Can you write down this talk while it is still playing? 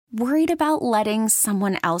Worried about letting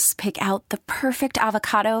someone else pick out the perfect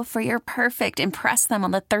avocado for your perfect impress them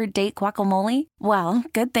on the third date guacamole? Well,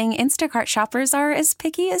 good thing Instacart shoppers are as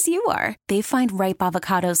picky as you are. They find ripe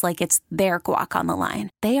avocados like it's their guac on the line.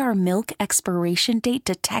 They are milk expiration date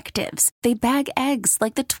detectives. They bag eggs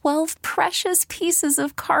like the 12 precious pieces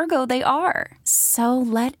of cargo they are. So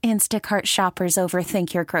let Instacart shoppers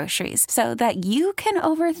overthink your groceries so that you can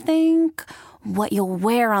overthink what you'll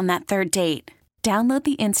wear on that third date. Download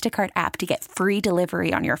the Instacart app to get free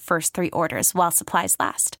delivery on your first 3 orders while supplies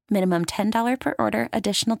last. Minimum $10 per order.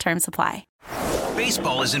 Additional terms apply.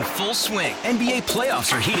 Baseball is in full swing. NBA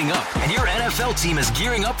playoffs are heating up, and your NFL team is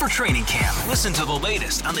gearing up for training camp. Listen to the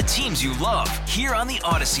latest on the teams you love here on the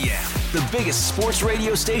Odyssey app. The biggest sports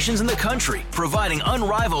radio stations in the country, providing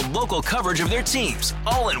unrivaled local coverage of their teams,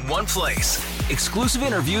 all in one place. Exclusive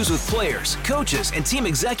interviews with players, coaches, and team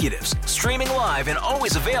executives, streaming live and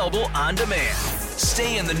always available on demand.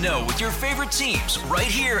 Stay in the know with your favorite teams right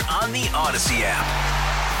here on the Odyssey app.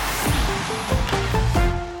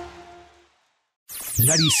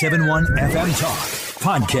 97.1 FM Talk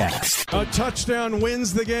Podcast. A touchdown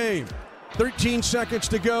wins the game. 13 seconds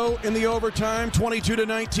to go in the overtime.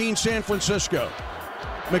 22-19 San Francisco.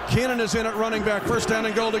 McKinnon is in at running back. First down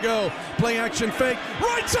and goal to go. Play action fake.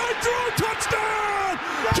 Right side throw. Touchdown!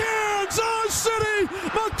 Kansas City!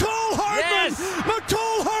 McCole Hardman! Yes!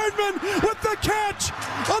 McCole Hardman with the catch!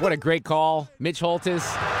 What a great call. Mitch Holtis.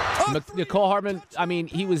 Nicole Hardman, I mean,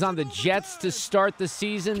 he was on the Jets to start the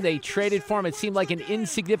season. They traded for him. It seemed like an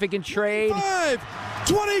insignificant trade.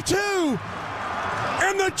 5-22!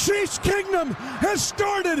 And the Chiefs Kingdom has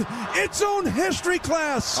started its own history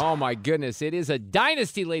class. Oh, my goodness. It is a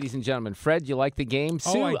dynasty, ladies and gentlemen. Fred, you like the game?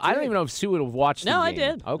 Sue, I don't even know if Sue would have watched the game. No, I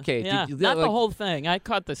did. Okay. Yeah, not the whole thing. I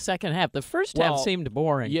caught the second half. The first half seemed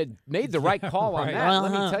boring. You made the right call on Right. that.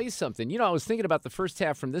 Let Uh-huh. me tell you something. You know, I was thinking about the first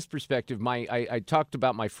half from this perspective. I talked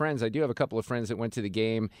about my friends. I do have a couple of friends that went to the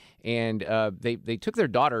game, and they took their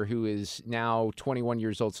daughter, who is now 21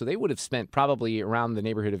 years old, so they would have spent probably around the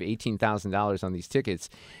neighborhood of $18,000 on these tickets.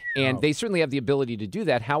 And they certainly have the ability to do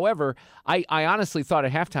that. However, I honestly thought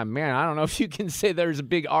at halftime, man, I don't know if you can say there's a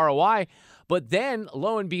big ROI. But then,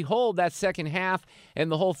 lo and behold, that second half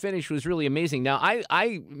and the whole finish was really amazing. Now,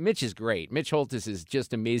 Mitch is great. Mitch Holtis is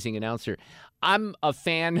just amazing announcer. I'm a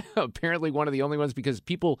fan, apparently one of the only ones, because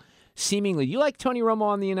people seemingly, you like Tony Romo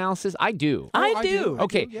on the analysis? I do. I do.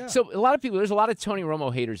 Okay, I do, yeah. so a lot of people, there's a lot of Tony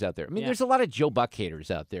Romo haters out there. I mean, there's a lot of Joe Buck haters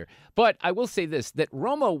out there. But I will say this, that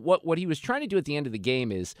Romo, what he was trying to do at the end of the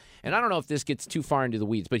game is, and I don't know if this gets too far into the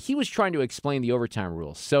weeds, but he was trying to explain the overtime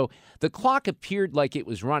rules. So the clock appeared like it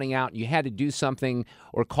was running out and you had to do something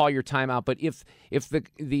or call your timeout. But if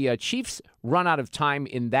the Chiefs run out of time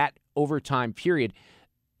in that overtime period,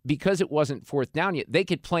 because it wasn't fourth down yet, they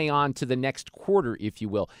could play on to the next quarter, if you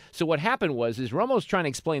will. So what happened was Romo's trying to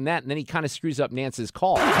explain that, and then he kind of screws up Nance's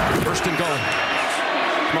call. First and goal.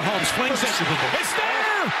 Mahomes flings it. It's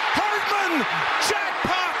there! Hardman!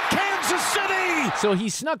 Jackpot! Kansas City! So he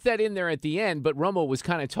snuck that in there at the end, but Romo was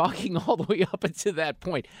kind of talking all the way up until that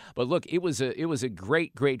point. But look, it was a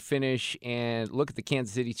great finish, and look at the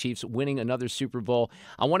Kansas City Chiefs winning another Super Bowl.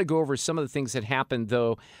 I want to go over some of the things that happened,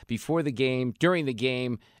 though, before the game, during the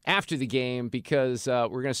game, after the game, because we're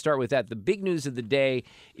going to start with that. The big news of the day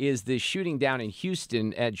is the shooting down in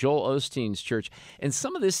Houston at Joel Osteen's church. And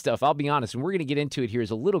some of this stuff, I'll be honest, and we're going to get into it here,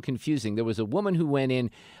 is a little confusing. There was a woman who went in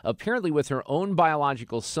apparently with her own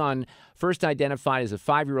biological son, first identified as a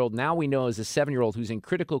 5-year-old. Now we know as a 7-year-old who's in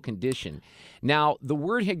critical condition. Now, the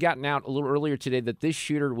word had gotten out a little earlier today that this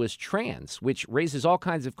shooter was trans, which raises all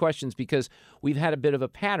kinds of questions because we've had a bit of a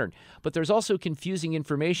pattern. But there's also confusing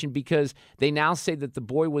information because they now say that the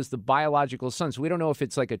boy was the biological son. So we don't know if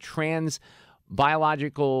it's like a trans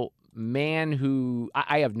biological man who,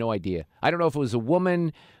 I have no idea. I don't know if it was a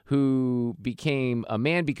woman who became a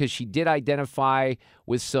man because she did identify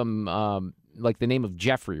with some, like the name of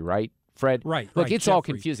Jeffrey, right? Fred? Right. Look, it's Jeffrey. all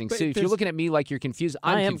confusing. But So if you're looking at me like you're confused,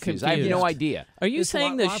 I'm confused. I have no idea. Are you There's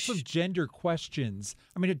saying lots of gender questions?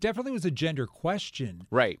 I mean, it definitely was a gender question.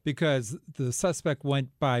 Right. Because the suspect went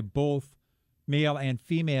by both male and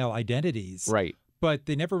female identities. Right. But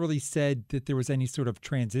they never really said that there was any sort of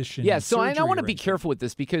transition. Yeah, so I want to be arrangement. careful with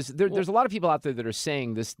this because there's a lot of people out there that are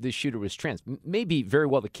saying this shooter was trans. Maybe very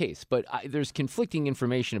well the case, but there's conflicting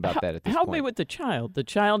information about that at this Help point. me with the child. The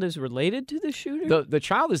child is related to the shooter? The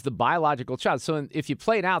child is the biological child. So if you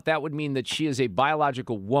play it out, that would mean that she is a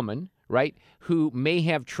biological woman, right, who may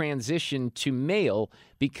have transitioned to male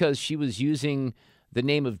because she was using the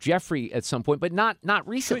name of Jeffrey at some point, but not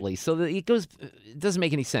recently. So that it doesn't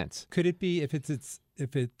make any sense. Could it be if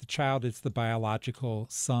the child is the biological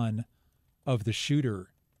son of the shooter,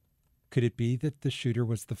 Could it be that the shooter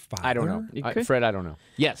was the father? I don't know. Fred, I don't know.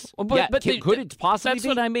 Yes. Well, but could it possibly That's be?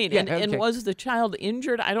 what I mean. Yeah, and was the child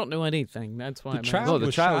injured? I don't know anything. That's why The I'm child No, the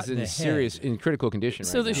was child shot is in critical condition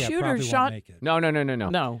So right the now. Yeah, shooter probably shot. won't make it.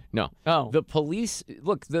 No. Oh. The police,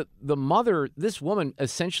 look, the mother, this woman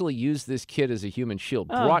essentially used this kid as a human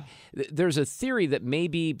shield. There's a theory that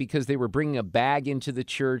maybe because they were bringing a bag into the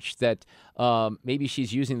church that maybe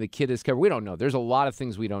she's using the kid as cover. We don't know. There's a lot of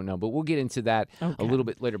things we don't know, but we'll get into that a little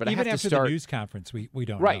bit later. But Even I have after to start. the news conference, we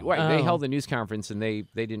don't know. Right. They held the news conference, and they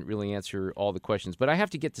didn't really answer all the questions. But I have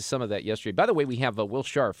to get to some of that yesterday. By the way, we have Will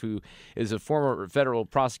Scharf, who is a former federal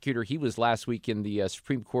prosecutor. He was last week in the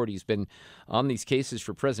Supreme Court. He's been on these cases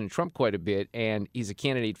for President Trump quite a bit, and he's a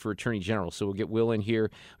candidate for Attorney General. So we'll get Will in here.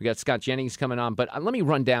 We got Scott Jennings coming on. But let me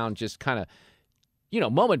run down just kind of,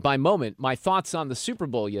 moment by moment, my thoughts on the Super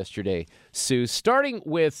Bowl yesterday, Sue. Starting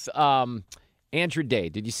with Andra Day.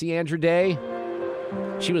 Did you see Andra Day?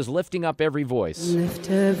 She was lifting up every voice. Lift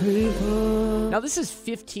every voice. Now, this is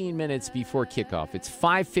 15 minutes before kickoff. It's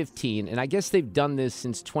 5:15, and I guess they've done this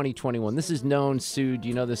since 2021. This is known, Sue, do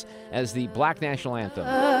you know this, as the Black National Anthem.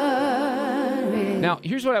 Now,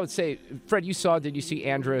 here's what I would say. Fred, did you see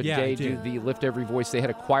Andra Day do the Lift Every Voice? They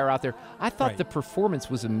had a choir out there. I thought the performance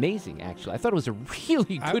was amazing, actually. I thought it was a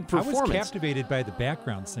really good performance. I was captivated by the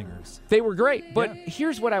background singers. They were great. But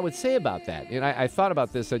here's what I would say about that. And I thought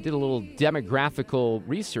about this. I did a little demographical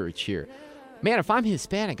research here. Man, if I'm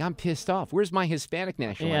Hispanic, I'm pissed off. Where's my Hispanic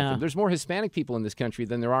national anthem? There's more Hispanic people in this country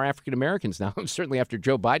than there are African Americans now. Certainly after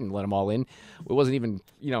Joe Biden let them all in. It wasn't even,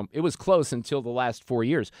 it was close until the last 4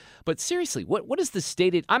 years. But seriously, what is the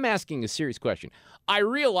stated? I'm asking a serious question. I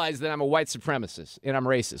realize that I'm a white supremacist and I'm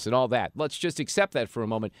racist and all that. Let's just accept that for a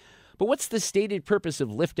moment. But what's the stated purpose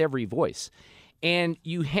of Lift Every Voice? And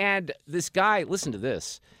you had this guy, listen to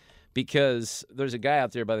this. Because there's a guy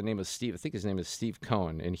out there by the name of Steve, I think his name is Steve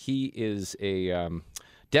Cohen, and he is a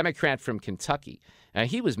Democrat from Kentucky.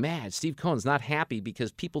 He was mad. Steve Cohen's not happy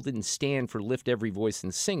because people didn't stand for Lift Every Voice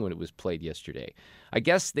and Sing when it was played yesterday. I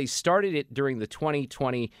guess they started it during the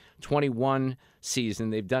 2020-21 season.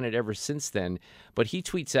 They've done it ever since then. But he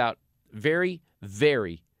tweets out, very,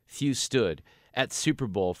 very few stood at Super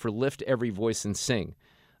Bowl for Lift Every Voice and Sing.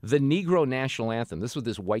 The Negro National Anthem. This is what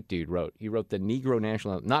this white dude wrote. He wrote the Negro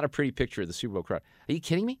National Anthem. Not a pretty picture of the Super Bowl crowd. Are you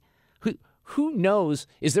kidding me? Who knows?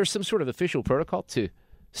 Is there some sort of official protocol to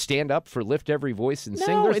stand up for Lift Every Voice and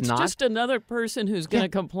Sing? There's it's not. Just another person who's going to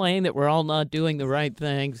complain that we're all not doing the right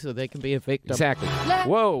thing so they can be a victim. Exactly.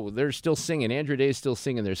 Whoa, they're still singing. Andra Day is still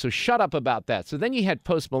singing there. So shut up about that. So then you had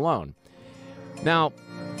Post Malone. Now,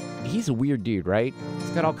 he's a weird dude, right? He's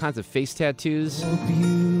got all kinds of face tattoos.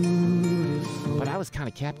 But I was kind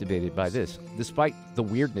of captivated by this, despite the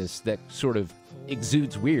weirdness that sort of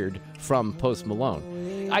exudes weird from Post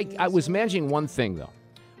Malone. I was imagining one thing, though,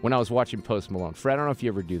 when I was watching Post Malone. Fred, I don't know if you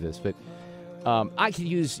ever do this, but I could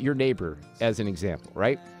use your neighbor as an example,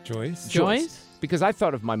 right? Joyce? Because I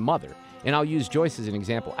thought of my mother, and I'll use Joyce as an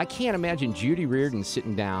example. I can't imagine Judy Reardon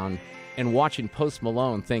sitting down and watching Post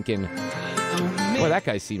Malone thinking, well, that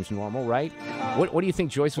guy seems normal, right? What do you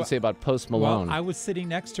think Joyce would say about Post Malone? Well, I was sitting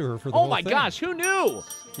next to her for the whole thing. Oh, my gosh, who knew?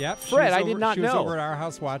 Yep. Fred, I did not know. She was over at our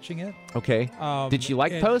house watching it. Okay. Did she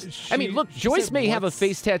like Post? I mean, look, Joyce may have a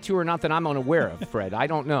face tattoo or not that I'm unaware of, Fred. I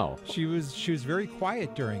don't know. She was very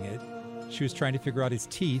quiet during it. She was trying to figure out his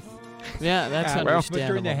teeth. Yeah, that's understandable. But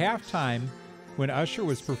during the halftime, when Usher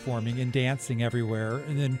was performing and dancing everywhere,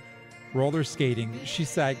 and then roller skating, she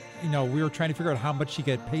said, we were trying to figure out how much she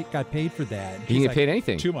got paid for that. He didn't get paid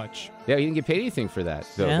anything. Too much. Yeah, he didn't get paid anything for that.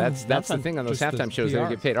 So yeah, that's the thing on those halftime shows. They don't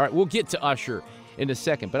get paid. All right, we'll get to Usher in a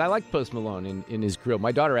second. But I like Post Malone in his grill.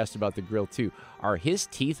 My daughter asked about the grill, too. Are his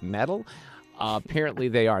teeth metal? Apparently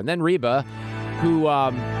they are. And then Reba, who...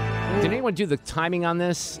 did anyone do the timing on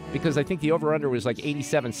this? Because I think the over-under was like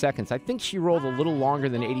 87 seconds. I think she rolled a little longer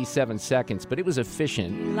than 87 seconds, but it was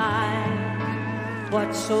efficient. She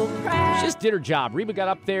just did her job. Reba got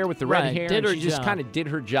up there with the red hair, and she just kind of did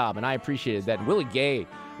her job, and I appreciated that. Willie Gay,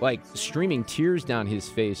 streaming tears down his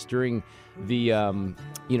face during the,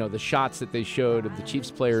 the shots that they showed of the Chiefs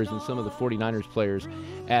players and some of the 49ers players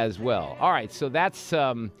as well. All right, so that's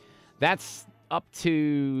up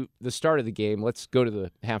to the start of the game. Let's go to the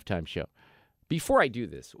halftime show. Before I do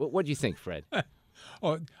this, what do you think, Fred?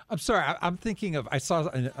 Oh, I'm sorry. I'm thinking of, I saw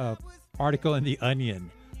an article in The Onion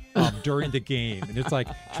during the game, and it's like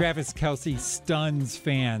Travis Kelce stuns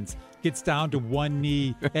fans, gets down to one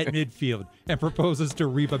knee at midfield, and proposes to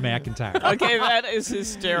Reba McEntire. Okay, that is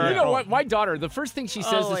hysterical. You know what? My daughter, the first thing she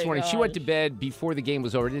says this morning, she went to bed before the game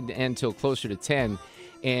was over. It didn't end until closer to 10.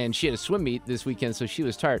 and she had a swim meet this weekend, so she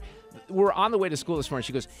was tired. We're on the way to school this morning.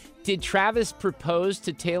 She goes, "Did Travis propose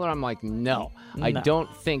to Taylor?" I'm like, no. I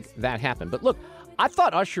don't think that happened. But look, I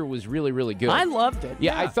thought Usher was really, really good. I loved it.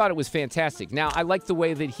 Yeah, I thought it was fantastic. Now, I like the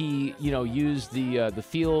way that he, used the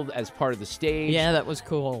field as part of the stage. Yeah, that was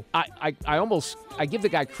cool. I give the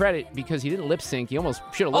guy credit because he didn't lip sync. He almost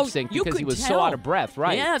should have lip synced because he was tell. so out of breath,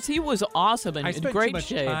 right? Yes, he was awesome and I in spent great too much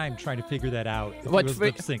shape. time trying to figure that out.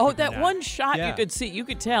 That one shot Yeah. you could see, you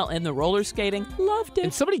could tell, and the roller skating, loved it.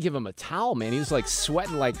 And somebody give him a towel, man. He was like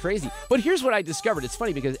sweating like crazy. But here's what I discovered. It's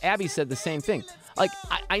funny because Abby said the same thing. Like,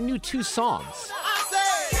 I knew 2 songs.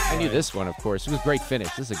 I knew this one, of course. It was a great finish.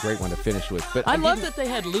 This is a great one to finish with. But I love that they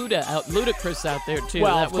had Ludacris out there, too.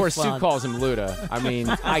 Well, that of course, was fun. Sue calls him Luda. I mean,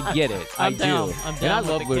 I get it. I'm I down. do. I'm And down I with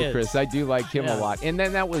love the Ludacris. kids. I do like him a Yeah. lot. And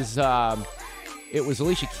then that was, it was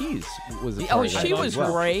Alicia Keys was a part of that she as was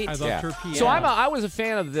well. great. I loved her piano. So I was a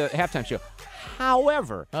fan of the halftime show.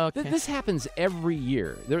 However, Okay. this happens every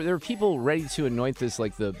year. There are people ready to anoint this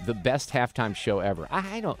like the best halftime show ever.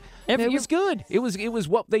 I don't. It was good. It was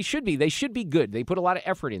what they should be. They should be good. They put a lot of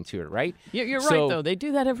effort into it, right? You're So- right, though. They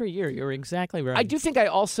do that every year. You're exactly right. I do think I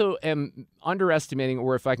also am underestimating,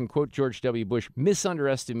 or if I can quote George W. Bush,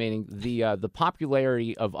 misunderestimating the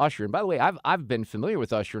popularity of Usher. And by the way, I've been familiar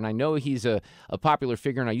with Usher, and I know he's a popular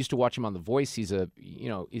figure. And I used to watch him on The Voice. He's a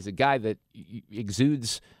guy that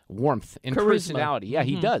exudes warmth and Charisma. personality. Yeah,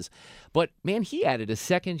 he does. But man, he added a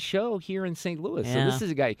second show here in St. Louis. Yeah. So this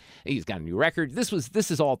is a guy. He's got a new record. This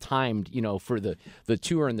is all timed, for the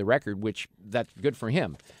tour and the record, which that's good for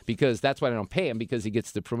him because that's why I don't pay him because he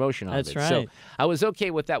gets the promotion on That's it. right. So I was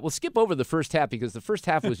okay with that. We'll skip over the first half because the first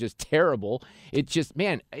half was just terrible. It just,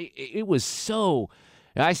 man, it was so.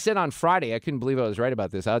 I said on Friday, I couldn't believe I was right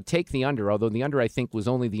about this. I'd take the under, although the under I think was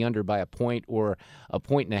only the under by a point or a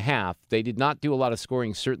point and a half. They did not do a lot of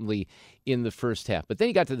scoring, certainly in the first half. But then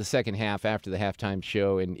you got to the second half after the halftime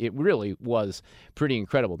show, and it really was pretty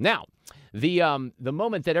incredible. Now, the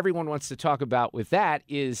moment that everyone wants to talk about with that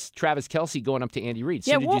is Travis Kelce going up to Andy Reid.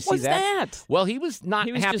 So Yeah, did what you see was that? Well, he was not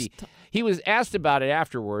He was happy. just- He was asked about it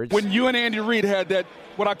afterwards. When you and Andy Reid had that,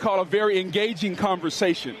 what I call a very engaging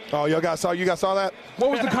conversation. Oh, you guys saw that?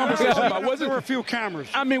 What was the conversation about? Was There were a it? few cameras.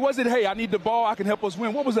 I mean, was it? Hey, I need the ball. I can help us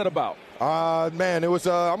win. What was that about? Man, it was.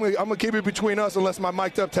 I'm gonna keep it between us unless my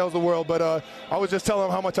mic'd up tells the world. But I was just telling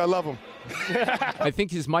him how much I love him. I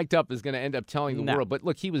think his mic'd up is going to end up telling the world. But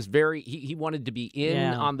look, he was he wanted to be in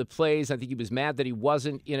on the plays. I think he was mad that he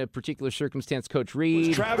wasn't in a particular circumstance. Coach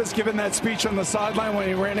Reid. Travis giving that speech on the sideline when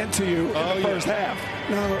he ran into you in the first half.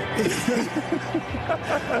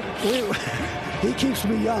 He keeps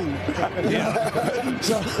me young.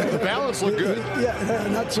 So, The balance looked good. Yeah,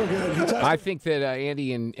 not so good. I think that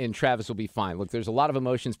Andy and Travis will be fine. Look, there's a lot of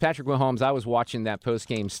emotions. Patrick Mahomes, I was watching that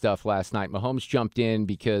post-game stuff last night. Mahomes jumped in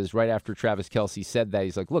because right after Travis Kelce said that,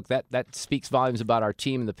 he's like, look, that speaks volumes about our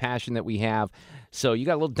team and the passion that we have. So you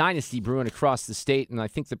got a little dynasty brewing across the state, and I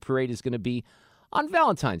think the parade is going to be on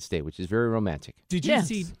Valentine's Day, which is very romantic. Did you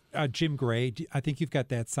see Jim Gray? I think you've got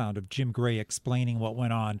that sound of Jim Gray explaining what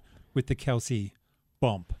went on with the Kelce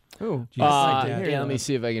bump. Oh, let me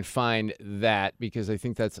see if I can find that because I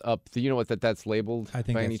think that's up. Do you know what that's labeled? I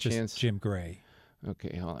think by that's any just chance? Jim Gray.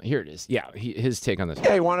 Okay, hold on. Here it is. Yeah, his take on this.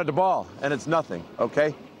 He wanted the ball, and it's nothing,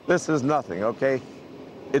 okay? This is nothing, okay?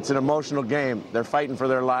 It's an emotional game. They're fighting for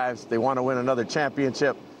their lives. They want to win another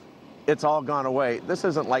championship. It's all gone away. This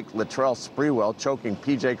isn't like Latrell Sprewell choking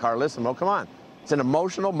P.J. Carlissimo. Come on. It's an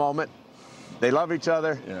emotional moment. They love each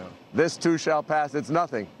other. Yeah. This too shall pass. It's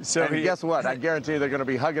nothing. So and guess what? I guarantee they're going to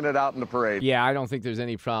be hugging it out in the parade. Yeah, I don't think there's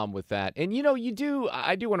any problem with that. And,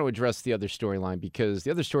 I do want to address the other storyline because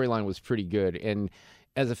the other storyline was pretty good. And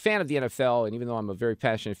as a fan of the NFL, and even though I'm a very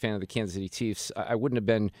passionate fan of the Kansas City Chiefs, I wouldn't have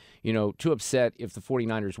been, too upset if the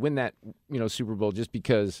 49ers win that, Super Bowl just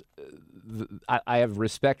because I have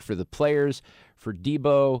respect for the players, for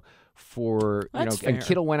Debo, for and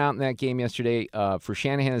Kittle went out in that game yesterday. For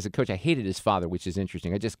Shanahan as a coach, I hated his father, which is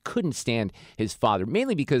interesting. I just couldn't stand his father,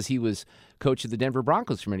 mainly because he was coach of the Denver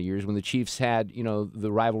Broncos for many years when the Chiefs had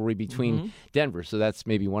the rivalry between Denver. So that's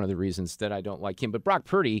maybe one of the reasons that I don't like him. But Brock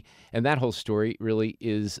Purdy and that whole story really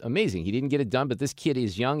is amazing. He didn't get it done, but this kid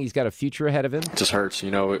is young. He's got a future ahead of him. It just hurts. We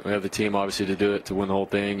have the team obviously to do it, to win the whole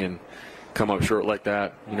thing, and come up short like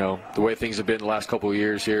that. The way things have been the last couple of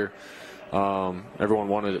years here. Everyone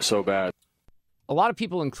wanted it so bad. A lot of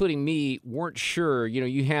people, including me, weren't sure.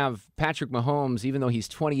 You have Patrick Mahomes, even though he's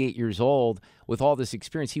 28 years old, with all this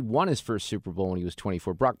experience. He won his first Super Bowl when he was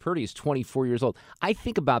 24. Brock Purdy is 24 years old. I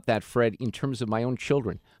think about that, Fred, in terms of my own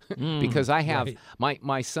children, because I have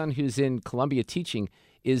my son who's in Columbia teaching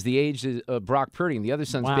is the age of Brock Purdy, and the other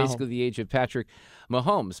son's basically the age of Patrick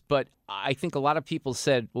Mahomes. But I think a lot of people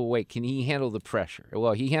said, well, wait, can he handle the pressure?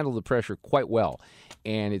 Well, he handled the pressure quite well,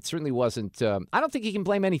 and it certainly wasn't I don't think he can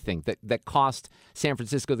blame anything that cost San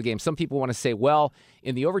Francisco the game. Some people want to say, well,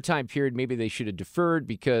 in the overtime period, maybe they should have deferred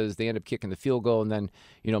because they end up kicking the field goal, and then,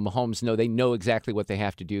 Mahomes, they know exactly what they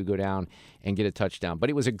have to do, go down and get a touchdown. But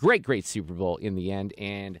it was a great, great Super Bowl in the end,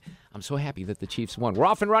 and I'm so happy that the Chiefs won. We're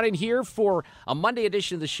off and running here for a Monday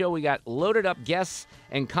edition of the show. We got loaded up guests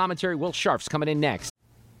and commentary. Will Scharf's coming in next.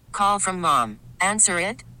 Call from mom. Answer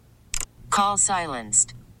it. Call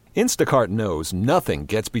silenced. Instacart knows nothing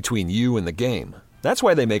gets between you and the game. That's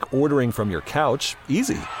why they make ordering from your couch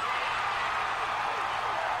easy.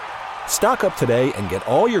 Stock up today and get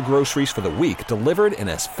all your groceries for the week delivered in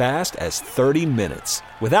as fast as 30 minutes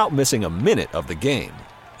without missing a minute of the game.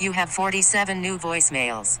 You have 47 new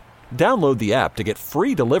voicemails. Download the app to get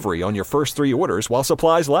free delivery on your first 3 orders while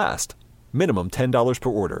supplies last. Minimum $10 per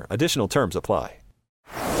order. Additional terms apply.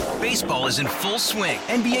 Baseball is in full swing.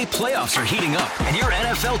 NBA playoffs are heating up, and your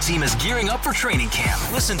NFL team is gearing up for training camp.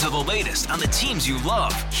 Listen to the latest on the teams you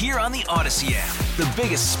love here on the Odyssey app. The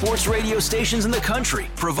biggest sports radio stations in the country,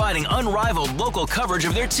 providing unrivaled local coverage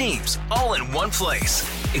of their teams, all in one place.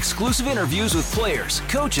 Exclusive interviews with players,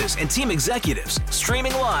 coaches, and team executives,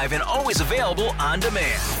 streaming live and always available on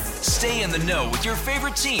demand. Stay in the know with your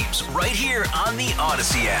favorite teams right here on the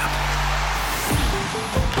Odyssey app.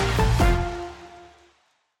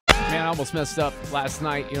 Man, I almost messed up last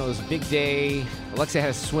night. It was a big day. Alexa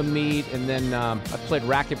had a swim meet, and then I played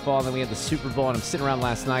racquetball, and then we had the Super Bowl, and I'm sitting around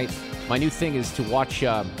last night. My new thing is to watch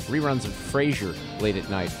reruns of Frasier late at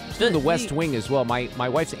night. The West Wing as well. My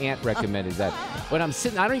wife's aunt recommended that. But I'm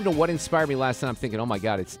sitting, I don't even know what inspired me last night. I'm thinking, oh, my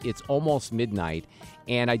God, it's almost midnight,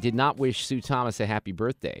 and I did not wish Sue Thomas a happy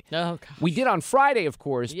birthday. Oh, gosh. We did on Friday, of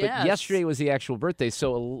course, Yes. but yesterday was the actual birthday.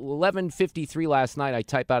 So 11:53 last night, I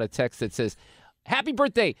type out a text that says, happy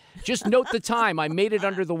birthday. Just note the time. I made it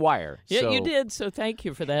under the wire. Yeah, you did, so thank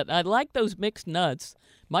you for that. I like those mixed nuts.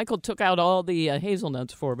 Michael took out all the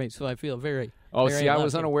hazelnuts for me, so I feel very see, I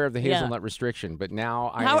was lucky. unaware of the hazelnut restriction, but now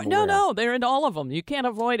I am aware. No, they're in all of them. You can't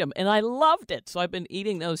avoid them, and I loved it, so I've been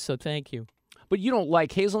eating those, so thank you. But you don't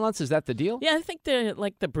like hazelnuts? Is that the deal? Yeah, I think they're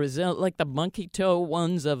like the Brazil, like the monkey toe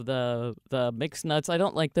ones of the mixed nuts. I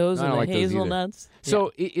don't like those, and the hazelnuts.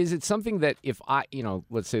 So is it something that if I,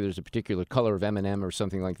 let's say there's a particular color of M&M or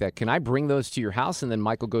something like that, can I bring those to your house and then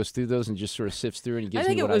Michael goes through those and just sort of sifts through and he gives me what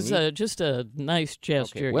I need? I think it was just a nice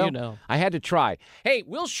gesture, okay, well, I had to try. Hey,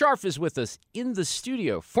 Will Scharf is with us in the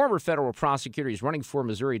studio. Former federal prosecutor. He's running for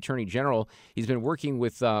Missouri Attorney General. He's been working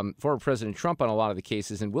with former President Trump on a lot of the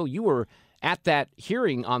cases. And Will, you were at that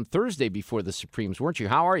hearing on Thursday before the Supremes, weren't you?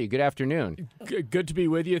 How are you? Good afternoon. Good to be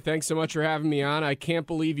with you. Thanks so much for having me on. I can't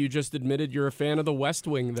believe you just admitted you're a fan of The West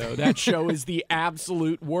Wing, though. That show is the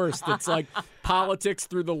absolute worst. It's like politics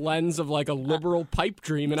through the lens of like a liberal pipe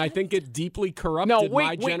dream, and I think it deeply corrupted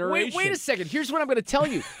my generation. Wait a second. Here's what I'm going to tell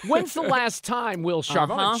you. When's the last time, Will Scharf,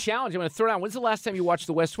 I'm going to challenge, I'm going to throw it out. When's the last time you watched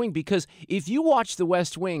The West Wing? Because if you watch The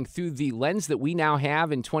West Wing through the lens that we now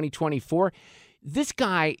have in 2024, this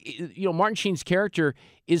guy, Martin Sheen's character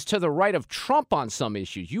is to the right of Trump on some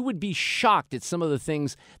issues. You would be shocked at some of the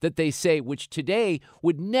things that they say, which today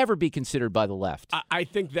would never be considered by the left. I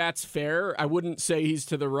think that's fair. I wouldn't say he's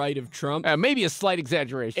to the right of Trump. Maybe a slight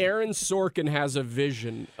exaggeration. Aaron Sorkin has a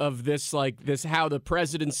vision of this, how the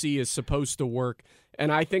presidency is supposed to work.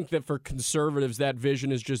 And I think that for conservatives, that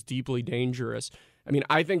vision is just deeply dangerous. I mean,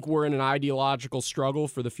 I think we're in an ideological struggle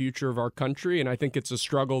for the future of our country, and I think it's a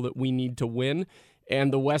struggle that we need to win.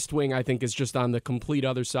 And the West Wing, I think, is just on the complete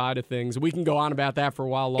other side of things. We can go on about that for a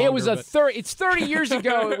while longer. It was it's 30 years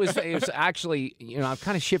ago. It was actually, I've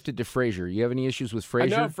kind of shifted to Frasier. You have any issues with Frasier? I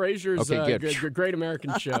know Frasier's a great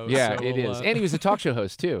American show. Yeah, so it is. And he was a talk show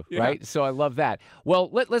host, too, right? So I love that. Well,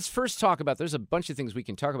 let's first talk about, there's a bunch of things we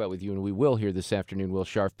can talk about with you, and we will here this afternoon, Will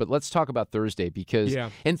Scharf. But let's talk about Thursday because,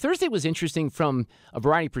 and Thursday was interesting from a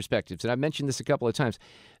variety of perspectives. And I've mentioned this a couple of times.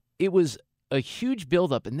 It was a huge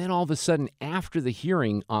buildup, and then all of a sudden, after the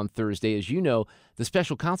hearing on Thursday, as you know, the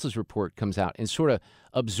special counsel's report comes out and sort of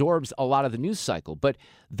absorbs a lot of the news cycle. But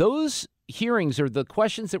those hearings, or the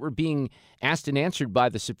questions that were being asked and answered by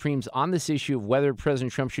the Supremes on this issue of whether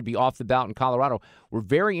President Trump should be off the ballot in Colorado, were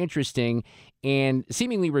very interesting and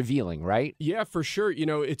seemingly revealing, right? Yeah, for sure.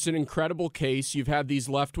 It's an incredible case. You've had these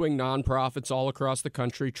left-wing nonprofits all across the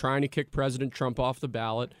country trying to kick President Trump off the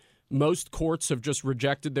ballot. Most courts have just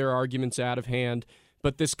rejected their arguments out of hand,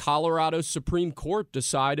 but this Colorado Supreme Court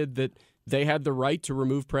decided that they had the right to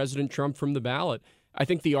remove President Trump from the ballot. I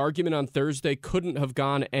think the argument on Thursday couldn't have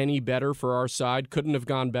gone any better for our side, couldn't have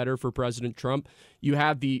gone better for President Trump. You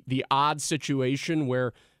have the odd situation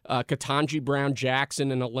where Ketanji Brown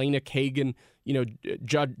Jackson and Elena Kagan,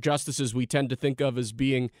 justices we tend to think of as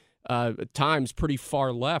being at times pretty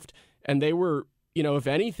far left, and they were, if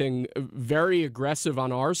anything, very aggressive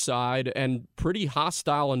on our side and pretty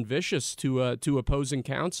hostile and vicious to opposing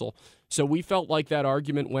counsel. So we felt like that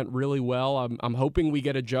argument went really well. I'm hoping we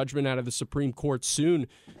get a judgment out of the Supreme Court soon,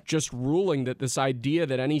 just ruling that this idea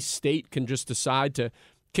that any state can just decide to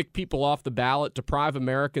kick people off the ballot, deprive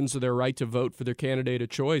Americans of their right to vote for their candidate of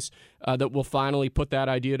choice, that will finally put that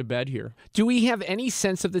idea to bed here. Do we have any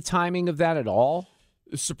sense of the timing of that at all?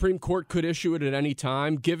 The Supreme Court could issue it at any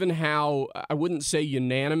time. Given how, I wouldn't say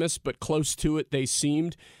unanimous, but close to it they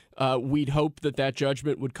seemed, we'd hope that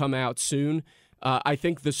judgment would come out soon. I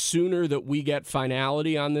think the sooner that we get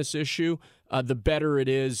finality on this issue, the better it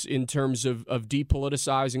is in terms of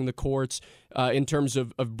depoliticizing the courts, in terms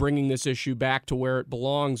of bringing this issue back to where it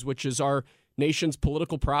belongs, which is our nation's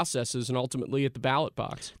political processes and ultimately at the ballot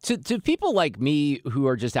box. To people like me who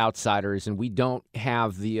are just outsiders and we don't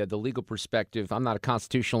have the legal perspective, I'm not a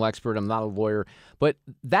constitutional expert, I'm not a lawyer, but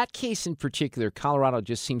that case in particular, Colorado,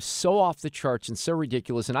 just seems so off the charts and so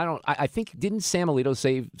ridiculous. And I think, didn't Sam Alito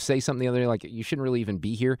say something the other day, like, you shouldn't really even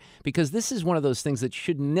be here? Because this is one of those things that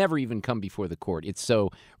should never even come before the court. It's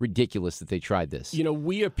so ridiculous that they tried this.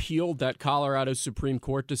 We appealed that Colorado Supreme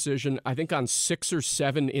Court decision, I think, on 6 or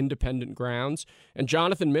 7 independent grounds. And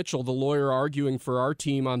Jonathan Mitchell, the lawyer arguing for our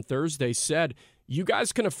team on Thursday, said, you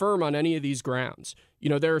guys can affirm on any of these grounds.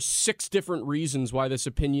 There are 6 different reasons why this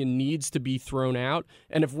opinion needs to be thrown out.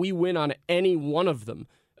 And if we win on any one of them,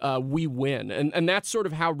 we win. And that's sort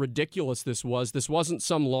of how ridiculous this was. This wasn't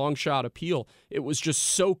some long shot appeal. It was just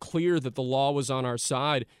so clear that the law was on our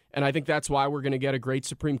side. And I think that's why we're going to get a great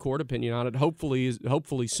Supreme Court opinion on it,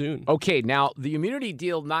 hopefully soon. Okay, now the immunity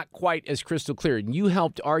deal, not quite as crystal clear. You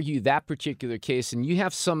helped argue that particular case, and you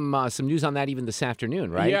have some news on that even this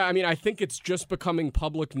afternoon, right? Yeah, I think it's just becoming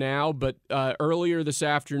public now, but earlier this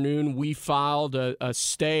afternoon we filed a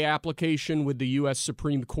stay application with the U.S.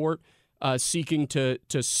 Supreme Court seeking to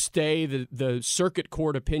stay the circuit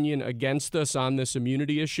court opinion against us on this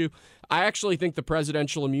immunity issue. I actually think the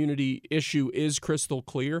presidential immunity issue is crystal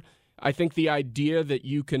clear. I think the idea that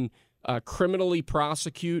you can criminally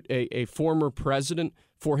prosecute a former president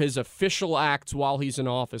for his official acts while he's in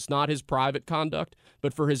office, not his private conduct,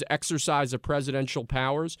 but for his exercise of presidential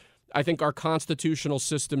powers, I think our constitutional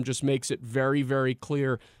system just makes it very, very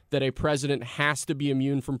clear that a president has to be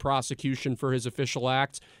immune from prosecution for his official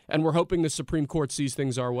acts, and we're hoping the Supreme Court sees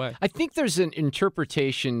things our way. I think there's an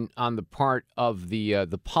interpretation on the part of the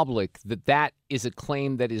public that is a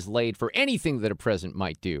claim that is laid for anything that a president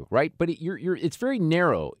might do, right? But it's very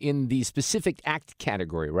narrow in the specific act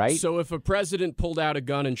category, right? So if a president pulled out a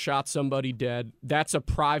gun and shot somebody dead, that's a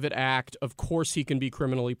private act. Of course he can be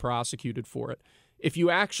criminally prosecuted for it. If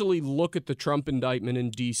you actually look at the Trump indictment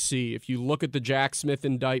in D.C., if you look at the Jack Smith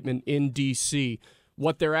indictment in D.C.,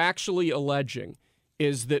 what they're actually alleging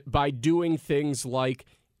is that by doing things like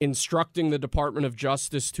instructing the Department of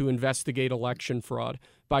Justice to investigate election fraud,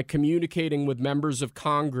 by communicating with members of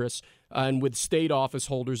Congress and with state office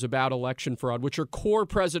holders about election fraud, which are core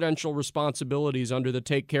presidential responsibilities under the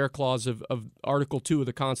Take Care Clause of Article 2 of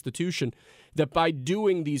the Constitution, that by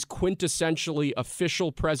doing these quintessentially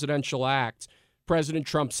official presidential acts, President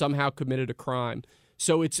Trump somehow committed a crime.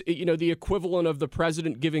 So it's, the equivalent of the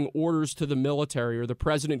president giving orders to the military or the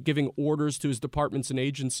president giving orders to his departments and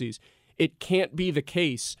agencies. It can't be the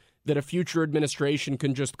case that a future administration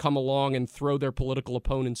can just come along and throw their political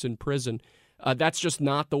opponents in prison. That's just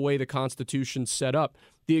not the way the Constitution's set up.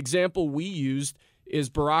 The example we used is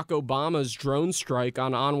Barack Obama's drone strike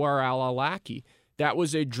on Anwar al-Awlaki. That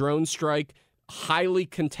was a drone strike, highly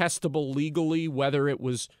contestable legally, whether it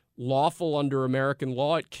was lawful under American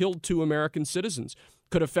law. It killed 2 American citizens.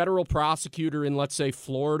 Could a federal prosecutor in, let's say,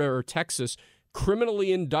 Florida or Texas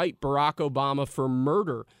criminally indict Barack Obama for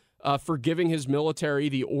murder for giving his military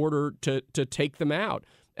the order to take them out?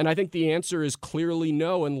 And I think the answer is clearly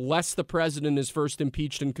no, unless the president is first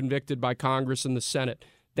impeached and convicted by Congress and the Senate.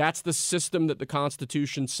 That's the system that the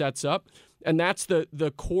Constitution sets up, and that's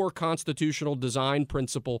the core constitutional design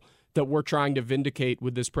principle that we're trying to vindicate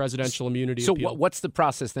with this presidential immunity appeal. So what's the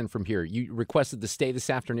process then from here? You requested the stay this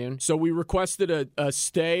afternoon? So we requested a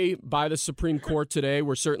stay by the Supreme Court today.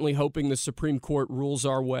 We're certainly hoping the Supreme Court rules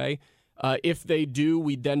our way. If they do,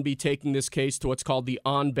 we'd then be taking this case to what's called the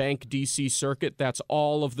en-banc D.C. Circuit. That's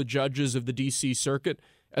all of the judges of the D.C. Circuit,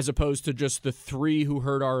 as opposed to just the 3 who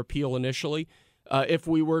heard our appeal initially. If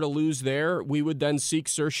we were to lose there, we would then seek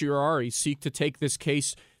certiorari, seek to take this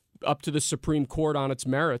case up to the Supreme Court on its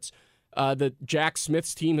merits. Jack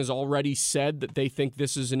Smith's team has already said that they think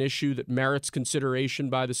this is an issue that merits consideration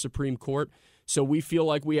by the Supreme Court. So we feel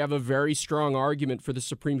like we have a very strong argument for the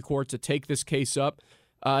Supreme Court to take this case up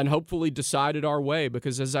and hopefully decide it our way,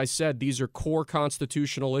 because, as I said, these are core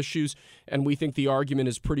constitutional issues, and we think the argument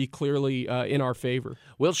is pretty clearly in our favor.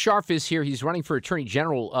 Will Scharf is here. He's running for Attorney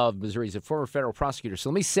General of Missouri. He's a former federal prosecutor.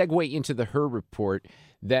 So let me segue into the Hur report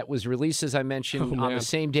that was released, as I mentioned, on the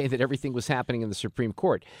same day that everything was happening in the Supreme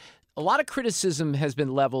Court. A lot of criticism has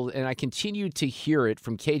been leveled, and I continue to hear it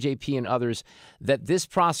from KJP and others, that this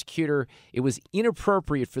prosecutor, it was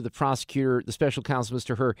inappropriate for the prosecutor, the special counsel,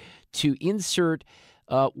 Mr. Hur, to insert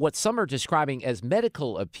what some are describing as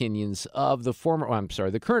medical opinions of the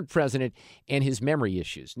the current president and his memory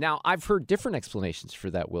issues. Now, I've heard different explanations for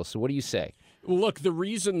that, Will. So what do you say? Look, the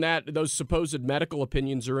reason that those supposed medical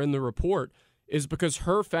opinions are in the report is because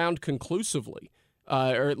Hur found conclusively,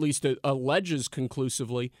 or at least alleges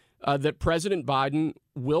conclusively, that President Biden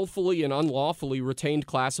willfully and unlawfully retained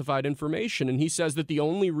classified information. And he says that the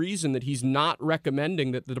only reason that he's not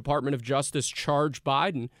recommending that the Department of Justice charge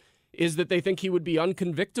Biden is that they think he would be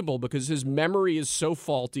unconvictable because his memory is so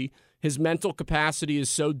faulty, his mental capacity is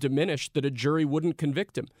so diminished that a jury wouldn't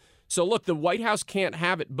convict him. So look, the White House can't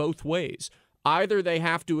have it both ways. Either they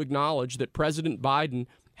have to acknowledge that President Biden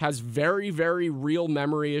has very, very real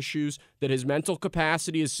memory issues, that his mental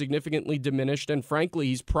capacity is significantly diminished, and frankly,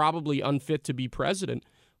 he's probably unfit to be president,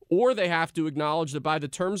 or they have to acknowledge that by the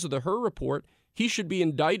terms of the Hur report, he should be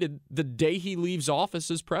indicted the day he leaves office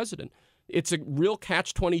as president. It's a real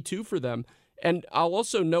catch-22 for them. And I'll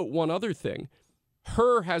also note one other thing.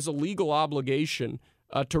 Hur has a legal obligation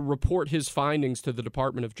to report his findings to the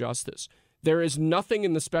Department of Justice. There is nothing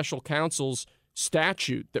in the special counsel's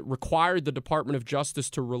statute that required the Department of Justice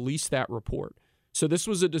to release that report. So this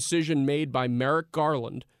was a decision made by Merrick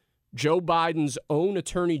Garland, Joe Biden's own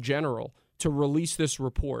attorney general, to release this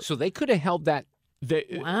report. So they could have held that.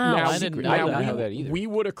 I didn't know that either. We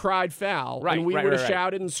would have cried foul, and we would have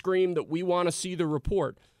shouted and screamed that we want to see the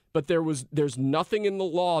report. But there's nothing in the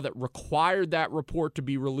law that required that report to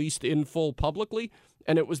be released in full publicly,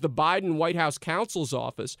 and it was the Biden White House counsel's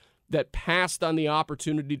office that passed on the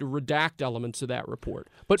opportunity to redact elements of that report.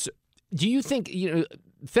 But do you think,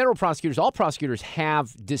 federal prosecutors, all prosecutors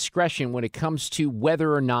have discretion when it comes to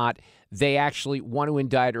whether or not they actually want to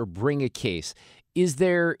indict or bring a case? Is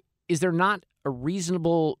there not a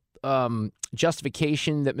reasonable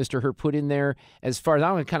justification that Mr. Hur put in there? As far as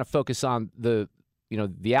I'm going to kind of focus on the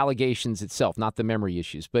allegations itself, not the memory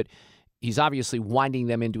issues, but he's obviously winding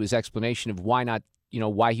them into his explanation of why not,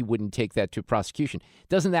 why he wouldn't take that to prosecution.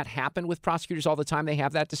 Doesn't that happen with prosecutors all the time? They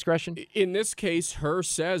have that discretion? In this case, Hur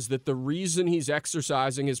says that the reason he's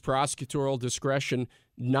exercising his prosecutorial discretion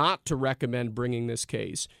not to recommend bringing this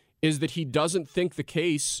case is that he doesn't think the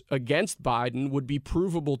case against Biden would be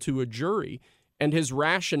provable to a jury. And his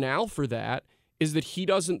rationale for that is that he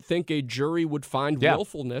doesn't think a jury would find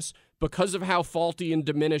willfulness because of how faulty and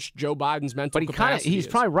diminished Joe Biden's mental capacity is. He's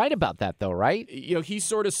probably right about that, though, right? He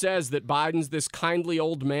sort of says that Biden's this kindly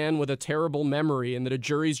old man with a terrible memory and that a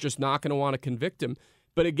jury's just not going to want to convict him.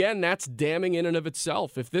 But again, that's damning in and of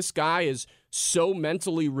itself. If this guy is so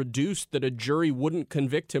mentally reduced that a jury wouldn't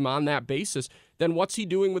convict him on that basis, then what's he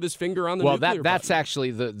doing with his finger on the nuclear button? That's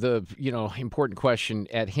actually the important question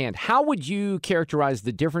at hand. How would you characterize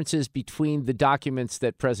the differences between the documents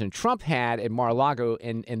that President Trump had at Mar-a-Lago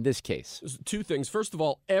and this case? Two things. First of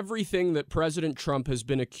all, everything that President Trump has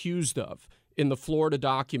been accused of in the Florida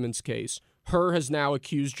documents case, Hur has now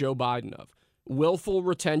accused Joe Biden of. Willful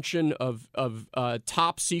retention of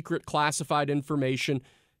top secret classified information,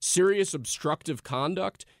 serious obstructive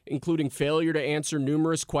conduct, including failure to answer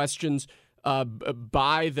numerous questions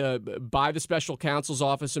by the special counsel's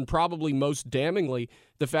office, and probably most damningly,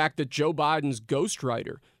 the fact that Joe Biden's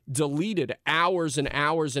ghostwriter deleted hours and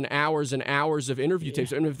hours and hours and hours of interview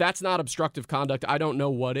tapes. And if that's not obstructive conduct, I don't know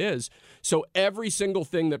what is. So every single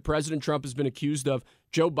thing that President Trump has been accused of,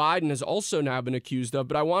 Joe Biden has also now been accused of.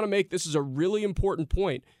 But I want to make this is a really important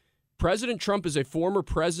point. President Trump is a former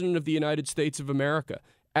president of the United States of America.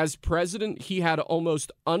 As president, he had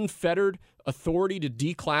almost unfettered authority to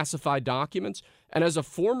declassify documents. And as a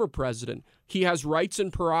former president, he has rights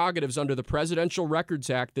and prerogatives under the Presidential Records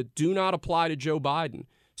Act that do not apply to Joe Biden.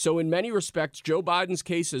 So in many respects, Joe Biden's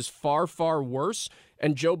case is far, far worse.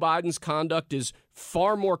 And Joe Biden's conduct is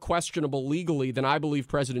far more questionable legally than I believe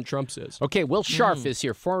President Trump's is. Okay, Will Scharf is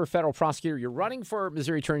here, former federal prosecutor. You're running for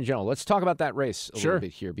Missouri Attorney General. Let's talk about that race a little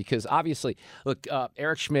bit here, because obviously, look,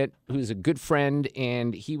 Eric Schmidt, who's a good friend,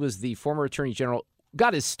 and he was the former Attorney General,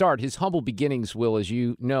 got his start, his humble beginnings, Will, as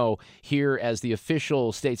you know, here as the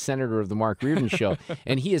official state senator of the Mark Reardon Show,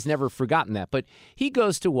 and he has never forgotten that. But he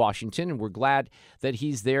goes to Washington, and we're glad that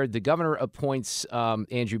he's there. The governor appoints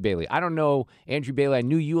Andrew Bailey. I don't know Andrew Bailey. I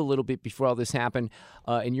knew you a little bit before all this happened,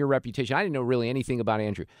 and your reputation. I didn't know really anything about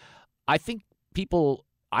Andrew. I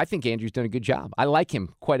think Andrew's done a good job. I like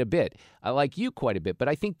him quite a bit. I like you quite a bit. But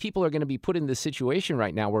I think people are going to be put in this situation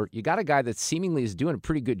right now where you got a guy that seemingly is doing a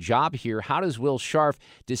pretty good job here. How does Will Scharf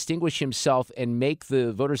distinguish himself and make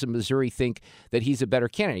the voters of Missouri think that he's a better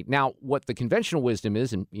candidate? Now, what the conventional wisdom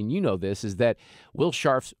is, and you know this, is that Will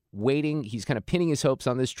Scharf's waiting. He's kind of pinning his hopes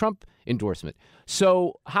on this Trump endorsement.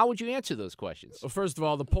 So how would you answer those questions? Well, first of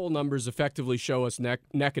all, the poll numbers effectively show us neck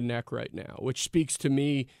and neck right now, which speaks to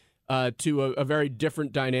me to a very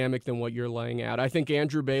different dynamic than what you're laying out. I think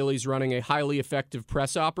Andrew Bailey's running a highly effective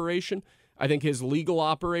press operation. I think his legal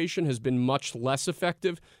operation has been much less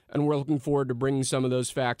effective, and we're looking forward to bringing some of those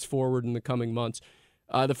facts forward in the coming months.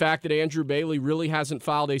 The fact that Andrew Bailey really hasn't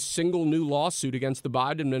filed a single new lawsuit against the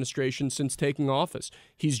Biden administration since taking office.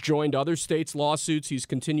 He's joined other states' lawsuits. He's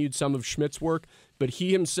continued some of Schmidt's work, but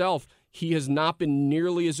he has not been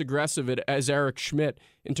nearly as aggressive as Eric Schmidt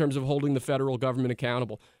in terms of holding the federal government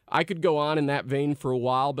accountable. I could go on in that vein for a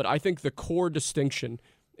while, but I think the core distinction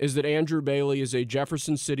is that Andrew Bailey is a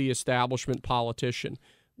Jefferson City establishment politician.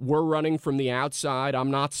 We're running from the outside.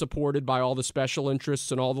 I'm not supported by all the special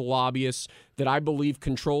interests and all the lobbyists that I believe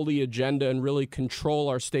control the agenda and really control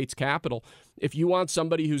our state's capital. If you want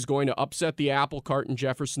somebody who's going to upset the apple cart in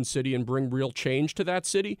Jefferson City and bring real change to that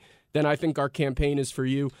city, then I think our campaign is for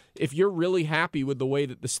you. If you're really happy with the way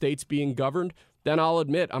that the state's being governed, then I'll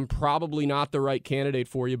admit I'm probably not the right candidate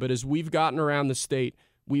for you. But as we've gotten around the state,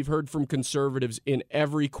 we've heard from conservatives in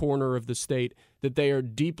every corner of the state that they are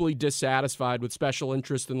deeply dissatisfied with special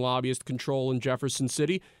interest and lobbyist control in Jefferson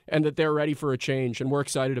City, and that they're ready for a change, and we're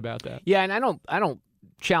excited about that. Yeah, and I don't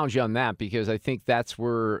challenge you on that, because I think that's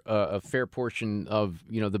where a fair portion of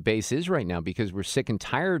the base is right now, because we're sick and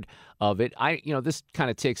tired of it. This kind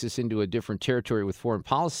of takes us into a different territory with foreign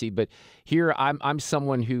policy, but here I'm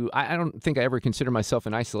someone who I don't think I ever consider myself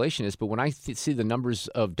an isolationist, but when I see the numbers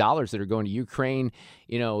of dollars that are going to Ukraine,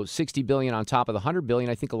 $60 billion on top of the $100 billion,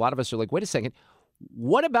 I think a lot of us are like, wait a second.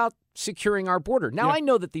 What about securing our border? Now, I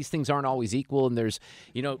know that these things aren't always equal, and there's,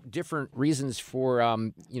 different reasons for,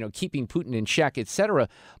 keeping Putin in check, et cetera.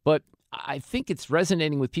 But I think it's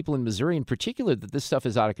resonating with people in Missouri in particular that this stuff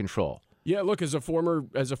is out of control. Yeah, look, as a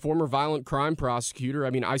former violent crime prosecutor,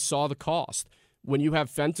 I saw the cost. When you have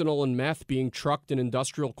fentanyl and meth being trucked in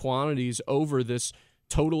industrial quantities over this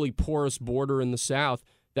totally porous border in the South,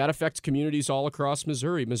 that affects communities all across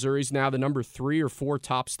Missouri. Missouri's now the number 3 or 4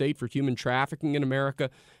 top state for human trafficking in America.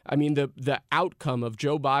 The outcome of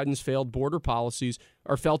Joe Biden's failed border policies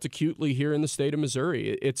are felt acutely here in the state of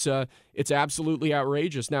Missouri. It's absolutely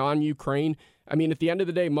outrageous. Now, on Ukraine, at the end of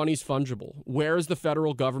the day, money's fungible. Where is the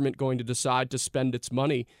federal government going to decide to spend its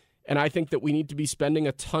money? And I think that we need to be spending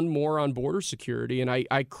a ton more on border security. And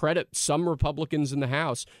I credit some Republicans in the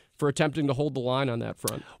House for attempting to hold the line on that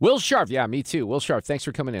front. Will Scharf, yeah, me too. Will Scharf, thanks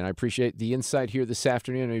for coming in. I appreciate the insight here this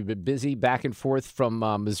afternoon. We've been busy back and forth from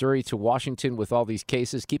Missouri to Washington with all these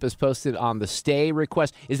cases. Keep us posted on the stay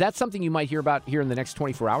request. Is that something you might hear about here in the next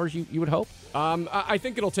 24 hours, you would hope? I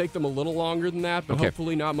think it'll take them a little longer than that, but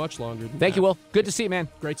hopefully not much longer than that. Thank you, Will. Good to see you, man.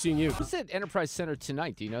 Great seeing you. What's at Enterprise Center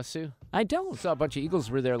tonight? Do you know, Sue? I don't. I saw a bunch of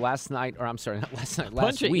Eagles were there last night, or I'm sorry, not last night,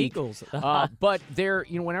 last bunch week. Of Eagles. But they're,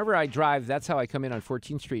 whenever I drive, that's how I come in on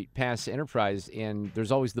 14th Street past Enterprise, and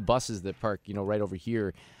there's always the buses that park, right over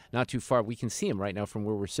here, not too far. We can see them right now from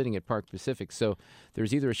where we're sitting at Park Pacific. So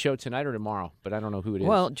there's either a show tonight or tomorrow, but I don't know who it is.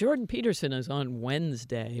 Well, Jordan Peterson is on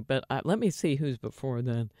Wednesday, but let me see who's before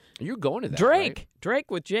then. You're going to that, Drake. Right?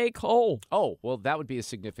 Drake with J. Cole. Oh, well, that would be a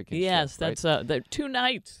significant yes, show, right? that's 2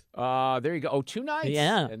 nights. There you go. Oh, 2 nights?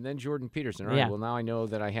 Yeah. And then Jordan Peterson. All right, well, now I know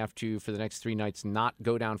that I have to, for the next 3 nights, not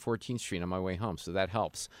go down 14th Street on my way home, so that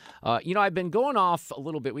helps. I've been going off a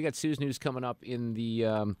little bit. We got Sue's News coming up in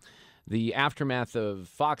the aftermath of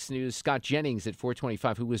Fox News. Scott Jennings at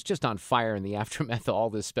 425, who was just on fire in the aftermath of all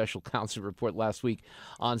this special counsel report last week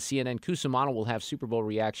on CNN. Cusimano will have Super Bowl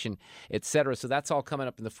reaction, et cetera. So that's all coming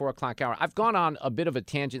up in the 4 o'clock hour. I've gone on a bit of a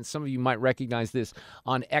tangent. Some of you might recognize this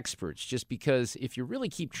on experts, just because if you really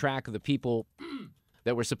keep track of the people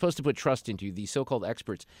that we're supposed to put trust into, these so-called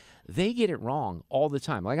experts, they get it wrong all the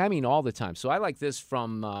time. All the time. So I like this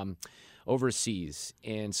from overseas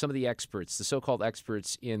and some of the experts, the so-called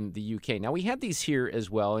experts in the UK. Now, we had these here as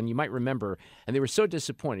well, and you might remember, and they were so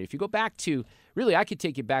disappointed. If you go back to, really, I could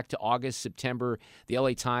take you back to August, September, the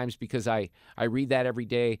LA Times, because I read that every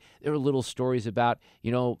day. There were little stories about,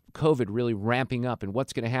 COVID really ramping up and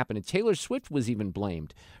what's going to happen. And Taylor Swift was even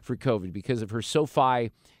blamed for COVID because of her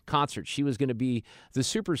SoFi concert. She was going to be the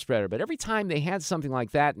super spreader. But every time they had something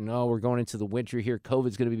like that, we're going into the winter here,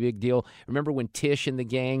 COVID's going to be a big deal. Remember when Tish and the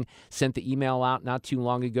gang sent the email out not too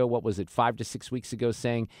long ago, 5 to 6 weeks ago,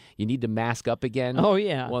 saying you need to mask up again? Oh,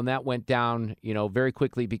 yeah. Well, and that went down, very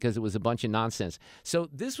quickly because it was a bunch of nonsense. So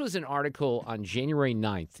this was an article on January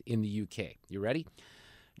 9th in the UK. You ready?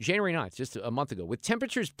 January 9th, just a month ago. With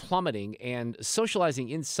temperatures plummeting and socializing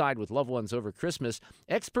inside with loved ones over Christmas,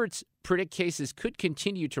 experts predict cases could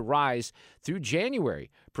continue to rise through January.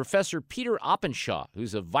 Professor Peter Oppenshaw,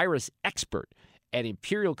 who's a virus expert at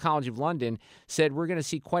Imperial College of London, said we're going to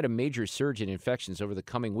see quite a major surge in infections over the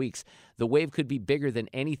coming weeks. The wave could be bigger than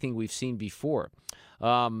anything we've seen before.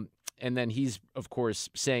 And then he's, of course,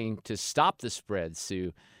 saying to stop the spread,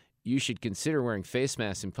 Sue, you should consider wearing face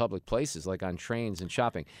masks in public places like on trains and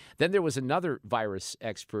shopping. Then there was another virus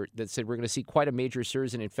expert that said we're going to see quite a major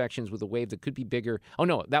surge in infections with a wave that could be bigger. Oh,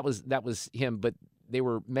 no, that was him, but they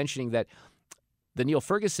were mentioning that the Neil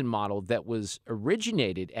Ferguson model that was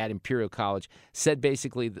originated at Imperial College said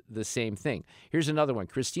basically the same thing. Here's another one.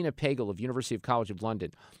 Christina Pagel of University of College of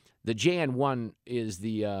London. The JN1 is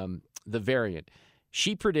the variant.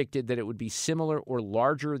 She predicted that it would be similar or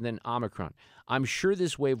larger than Omicron. I'm sure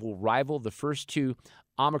this wave will rival the first two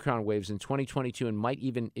Omicron waves in 2022 and might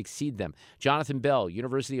even exceed them. Jonathan Bell,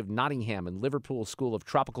 University of Nottingham and Liverpool School of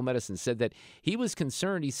Tropical Medicine, said that he was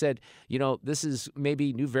concerned. He said, this is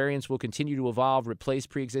maybe new variants will continue to evolve, replace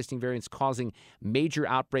pre-existing variants, causing major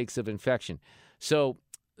outbreaks of infection. So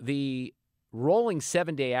the rolling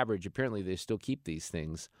 7-day average, apparently they still keep these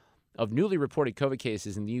things, of newly reported COVID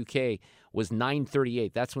cases in the UK was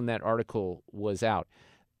 938. That's when that article was out.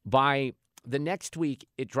 By the next week,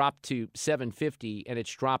 it dropped to 750, and it's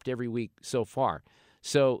dropped every week so far.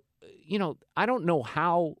 So, I don't know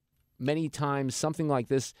how many times something like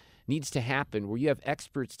this needs to happen where you have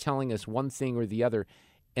experts telling us one thing or the other,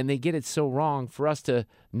 and they get it so wrong for us to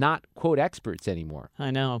not quote experts anymore.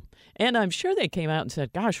 I know. And I'm sure they came out and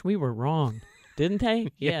said, gosh, we were wrong. Didn't they?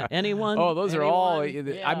 Yeah. Anyone? Oh, those Anyone? are all.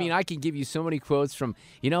 Yeah. I mean, I can give you so many quotes from,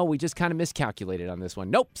 we just kind of miscalculated on this one.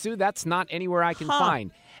 Nope, Sue, that's not anywhere I can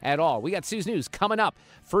find at all. We got Sue's News coming up.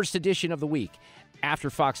 First edition of the week after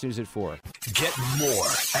Fox News at 4. Get more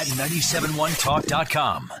at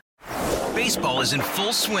 971talk.com. Baseball is in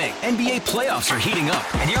full swing. NBA playoffs are heating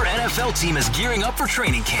up, and your NFL team is gearing up for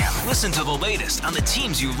training camp. Listen to the latest on the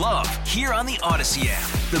teams you love here on the Odyssey app.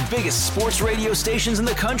 The biggest sports radio stations in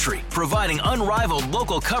the country, providing unrivaled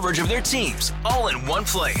local coverage of their teams, all in one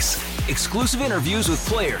place. Exclusive interviews with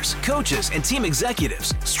players, coaches, and team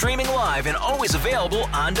executives, streaming live and always available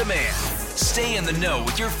on demand. Stay in the know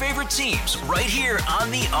with your favorite teams right here on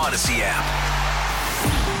the Odyssey app.